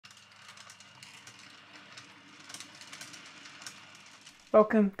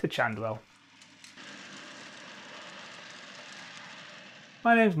Welcome to Chandwell.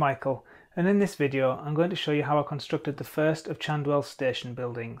 My name's Michael, and in this video I'm going to show you how I constructed the first of Chandwell's station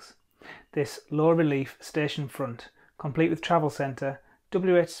buildings. This low relief station front, complete with travel centre,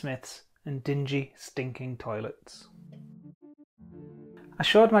 W.H. Smiths and dingy, stinking toilets. I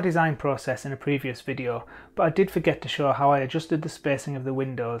showed my design process in a previous video, but I did forget to show how I adjusted the spacing of the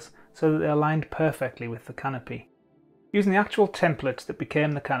windows so that they aligned perfectly with the canopy. Using the actual template that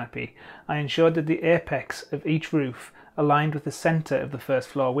became the canopy, I ensured that the apex of each roof aligned with the centre of the first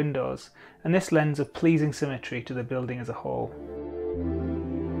floor windows, and this lends a pleasing symmetry to the building as a whole.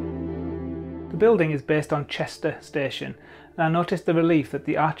 The building is based on Chester Station, and I noticed the relief that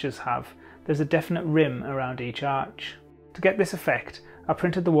the arches have. There's a definite rim around each arch. To get this effect, I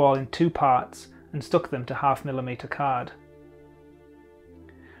printed the wall in two parts and stuck them to 0.5mm card.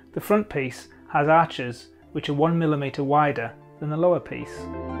 The front piece has arches which are 1mm wider than the lower piece.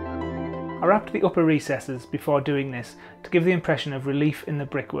 I wrapped the upper recesses before doing this to give the impression of relief in the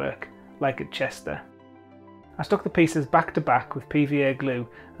brickwork, like at Chester. I stuck the pieces back to back with PVA glue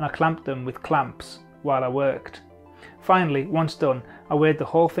and I clamped them with clamps while I worked. Finally, once done, I weighed the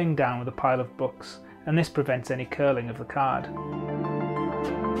whole thing down with a pile of books, and this prevents any curling of the card.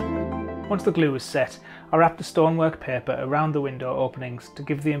 Once the glue was set, I wrapped the stonework paper around the window openings to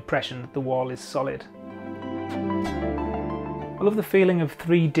give the impression that the wall is solid. I love the feeling of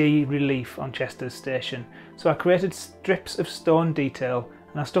 3D relief on Chester's station, so I created strips of stone detail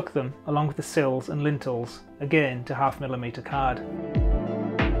and I stuck them along with the sills and lintels, again to 0.5mm card.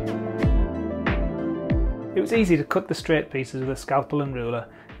 It was easy to cut the straight pieces with a scalpel and ruler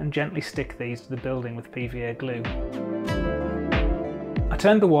and gently stick these to the building with PVA glue. I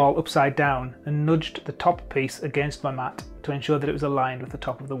turned the wall upside down and nudged the top piece against my mat to ensure that it was aligned with the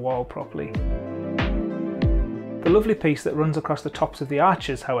top of the wall properly. The lovely piece that runs across the tops of the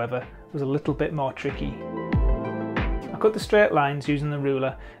arches, however, was a little bit more tricky. I cut the straight lines using the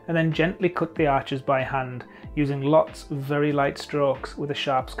ruler and then gently cut the arches by hand using lots of very light strokes with a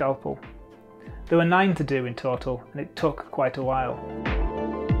sharp scalpel. There were 9 to do in total and it took quite a while.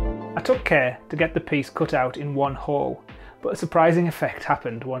 I took care to get the piece cut out in one hole, but a surprising effect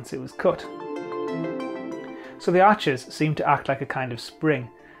happened once it was cut. So the arches seemed to act like a kind of spring,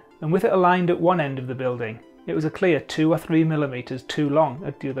 and with it aligned at one end of the building, it was a clear 2 or 3mm too long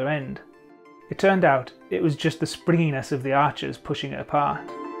at the other end. It turned out it was just the springiness of the arches pushing it apart.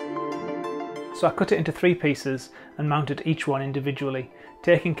 So I cut it into 3 pieces and mounted each one individually,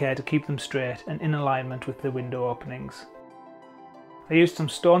 taking care to keep them straight and in alignment with the window openings. I used some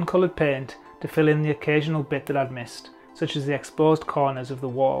stone-coloured paint to fill in the occasional bit that I'd missed, such as the exposed corners of the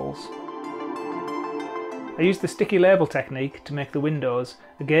walls. I used the sticky label technique to make the windows,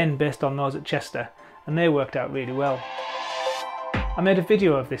 again based on those at Chester, and they worked out really well. I made a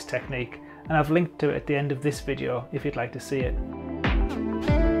video of this technique and I've linked to it at the end of this video if you'd like to see it.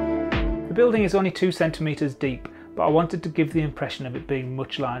 The building is only 2 cm deep, but I wanted to give the impression of it being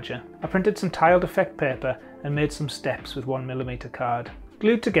much larger. I printed some tiled effect paper and made some steps with 1mm card.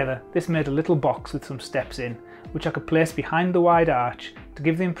 Glued together, this made a little box with some steps in, which I could place behind the wide arch to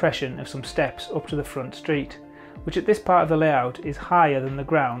give the impression of some steps up to the front street, which at this part of the layout is higher than the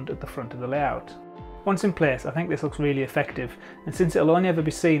ground at the front of the layout. Once in place, I think this looks really effective, and since it'll only ever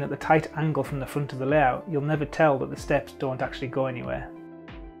be seen at the tight angle from the front of the layout, you'll never tell that the steps don't actually go anywhere.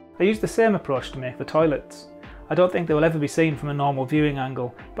 I used the same approach to make the toilets. I don't think they will ever be seen from a normal viewing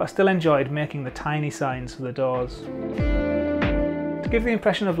angle, but I still enjoyed making the tiny signs for the doors. To give the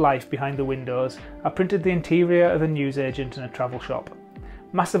impression of life behind the windows, I printed the interior of a newsagent in a travel shop.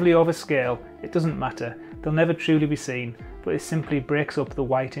 Massively overscale, it doesn't matter, they'll never truly be seen, but it simply breaks up the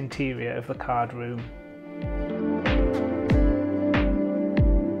white interior of the card room.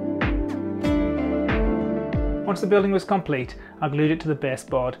 Once the building was complete, I glued it to the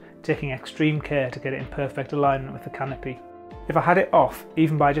baseboard, taking extreme care to get it in perfect alignment with the canopy. If I had it off,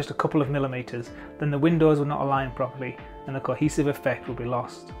 even by just a couple of millimeters, then the windows would not align properly and the cohesive effect would be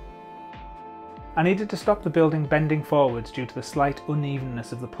lost. I needed to stop the building bending forwards due to the slight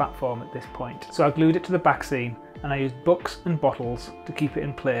unevenness of the platform at this point, so I glued it to the back seam and I used books and bottles to keep it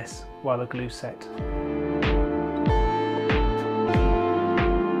in place while the glue set.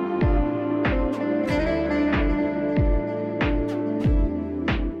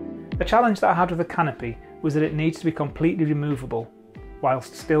 The challenge that I had with the canopy was that it needs to be completely removable,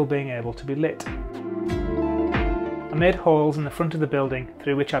 whilst still being able to be lit. I made holes in the front of the building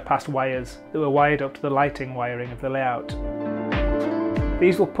through which I passed wires that were wired up to the lighting wiring of the layout.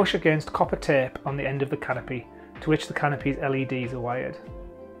 These will push against copper tape on the end of the canopy, to which the canopy's LEDs are wired.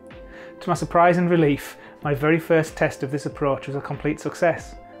 To my surprise and relief, my very first test of this approach was a complete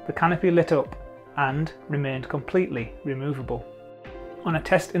success. The canopy lit up and remained completely removable. On a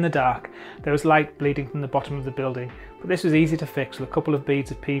test in the dark, there was light bleeding from the bottom of the building, but this was easy to fix with a couple of beads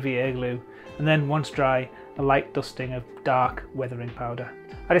of PVA glue, and then once dry, a light dusting of dark weathering powder.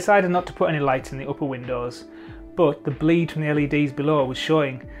 I decided not to put any lights in the upper windows, but the bleed from the LEDs below was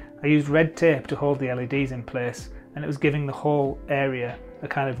showing. I used red tape to hold the LEDs in place, and it was giving the whole area a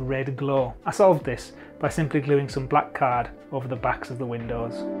kind of red glow. I solved this by simply gluing some black card over the backs of the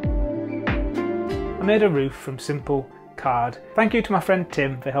windows. I made a roof from simple card. Thank you to my friend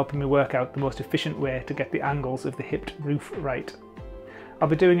Tim for helping me work out the most efficient way to get the angles of the hipped roof right. I'll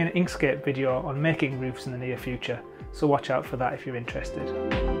be doing an Inkscape video on making roofs in the near future, so watch out for that if you're interested.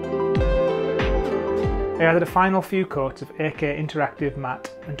 I added a final few coats of AK Interactive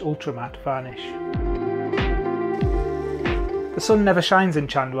Matte and Ultra Matte varnish. The sun never shines in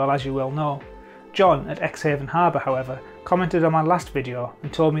Chandwell, as you well know. John at Exhaven Harbour, however, commented on my last video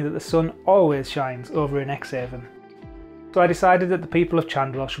and told me that the sun always shines over in Exhaven. So I decided that the people of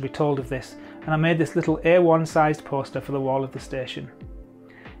Chandwell should be told of this, and I made this little A1 sized poster for the wall of the station.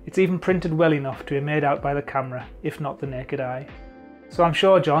 It's even printed well enough to be made out by the camera, if not the naked eye. So I'm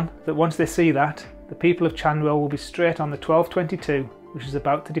sure, John, that once they see that, the people of Chandwell will be straight on the 12:22, which is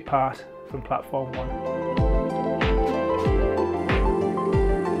about to depart from platform 1.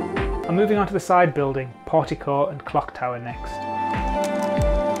 I'm moving on to the side building, portico and clock tower next.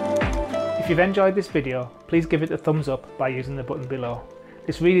 If you've enjoyed this video, please give it a thumbs up by using the button below.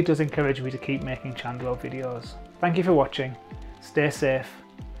 This really does encourage me to keep making Chandwell videos. Thank you for watching, stay safe,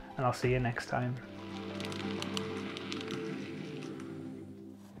 and I'll see you next time.